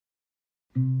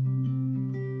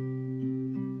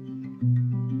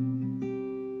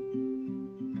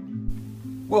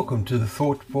Welcome to the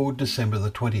Thought for December the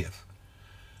 20th.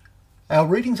 Our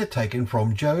readings are taken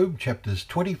from Job chapters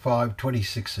 25,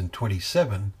 26 and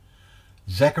 27,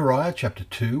 Zechariah chapter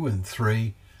 2 and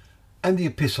 3, and the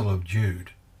Epistle of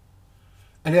Jude.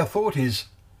 And our thought is,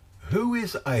 who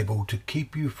is able to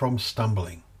keep you from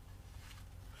stumbling?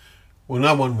 Well,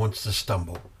 no one wants to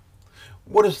stumble.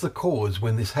 What is the cause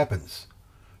when this happens?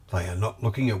 They are not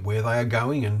looking at where they are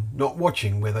going and not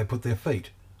watching where they put their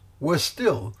feet. Worse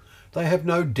still, they have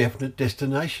no definite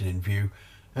destination in view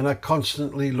and are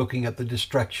constantly looking at the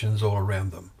distractions all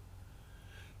around them.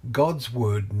 God's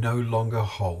word no longer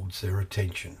holds their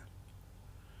attention.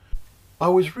 I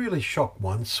was really shocked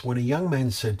once when a young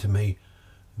man said to me,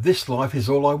 "This life is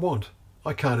all I want.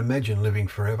 I can't imagine living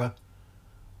forever."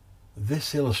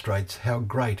 This illustrates how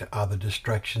great are the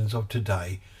distractions of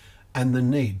today and the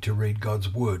need to read God's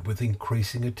word with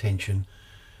increasing attention,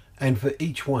 and for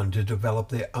each one to develop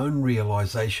their own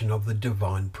realization of the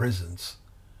divine presence.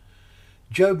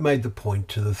 Job made the point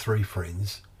to the three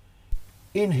friends,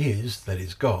 in his, that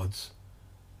is God's,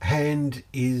 hand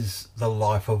is the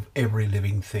life of every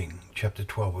living thing, chapter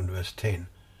 12 and verse 10.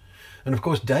 And of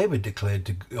course David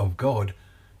declared of God,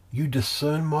 "You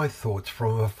discern my thoughts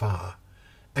from afar,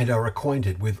 and are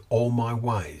acquainted with all my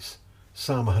ways,"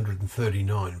 Psalm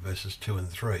 139 verses 2 and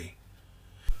 3.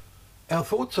 Our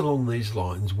thoughts along these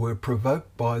lines were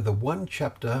provoked by the one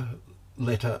chapter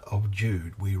letter of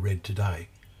Jude we read today.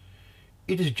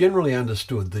 It is generally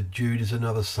understood that Jude is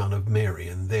another son of Mary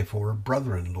and therefore a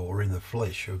brother-in-law in the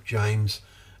flesh of James,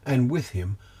 and with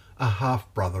him a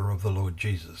half-brother of the Lord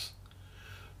Jesus.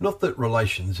 Not that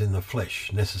relations in the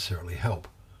flesh necessarily help.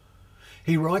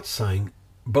 He writes saying,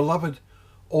 "Beloved,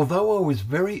 although I was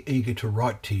very eager to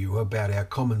write to you about our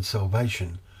common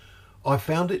salvation, I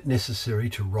found it necessary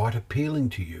to write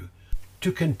appealing to you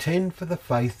to contend for the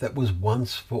faith that was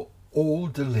once for all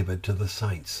delivered to the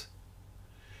saints."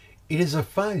 It is a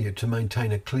failure to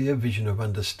maintain a clear vision of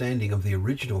understanding of the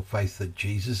original faith that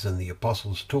Jesus and the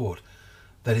apostles taught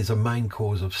that is a main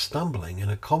cause of stumbling and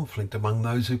a conflict among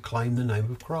those who claim the name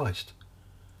of Christ.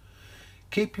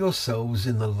 Keep yourselves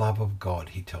in the love of God,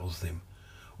 he tells them,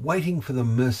 waiting for the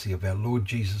mercy of our Lord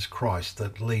Jesus Christ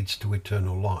that leads to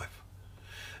eternal life.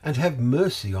 And have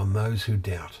mercy on those who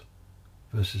doubt.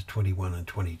 Verses 21 and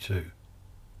 22.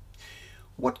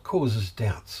 What causes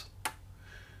doubts?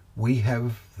 We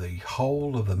have the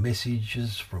whole of the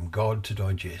messages from God to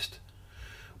digest.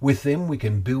 With them we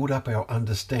can build up our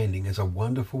understanding as a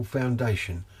wonderful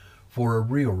foundation for a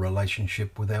real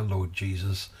relationship with our Lord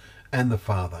Jesus and the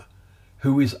Father,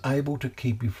 who is able to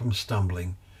keep you from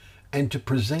stumbling and to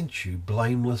present you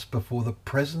blameless before the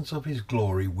presence of his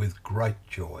glory with great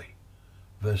joy.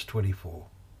 Verse 24.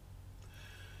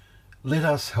 Let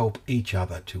us help each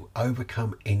other to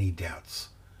overcome any doubts.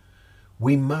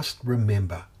 We must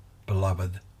remember,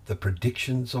 beloved, the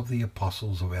predictions of the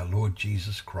apostles of our Lord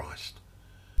Jesus Christ,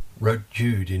 wrote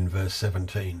Jude in verse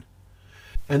 17,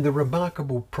 and the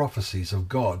remarkable prophecies of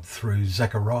God through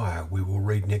Zechariah we will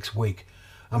read next week,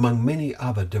 among many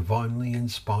other divinely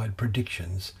inspired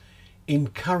predictions,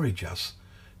 encourage us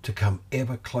to come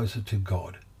ever closer to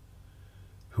God,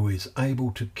 who is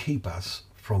able to keep us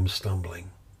from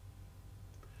stumbling.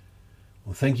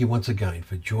 Well, thank you once again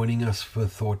for joining us for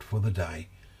Thought for the Day,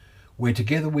 where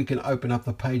together we can open up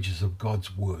the pages of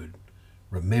God's Word,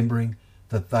 remembering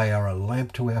that they are a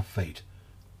lamp to our feet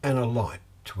and a light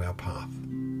to our path.